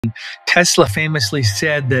Tesla famously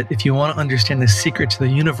said that if you want to understand the secrets of the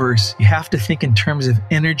universe, you have to think in terms of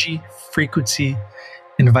energy, frequency,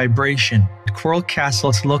 and vibration. Coral Castle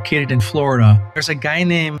is located in Florida. There's a guy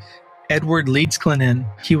named Edward Leedskalnin.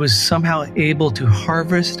 He was somehow able to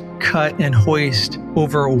harvest, cut, and hoist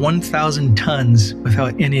over 1,000 tons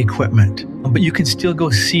without any equipment. But you can still go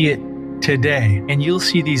see it today, and you'll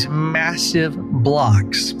see these massive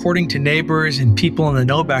blocks. According to neighbors and people in the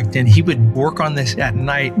know back then, he would work on this at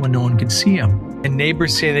night when no one could see him. And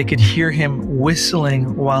neighbors say they could hear him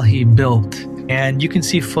whistling while he built. And you can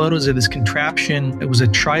see photos of this contraption. It was a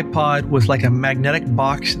tripod with like a magnetic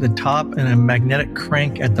box at the top and a magnetic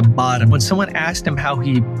crank at the bottom. When someone asked him how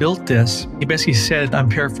he built this, he basically said, I'm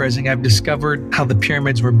paraphrasing, I've discovered how the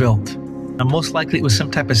pyramids were built. Most likely it was some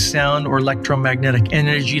type of sound or electromagnetic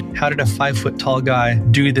energy. How did a 5-foot-tall guy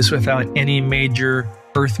do this without any major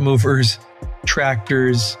earth movers,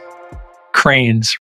 tractors, cranes?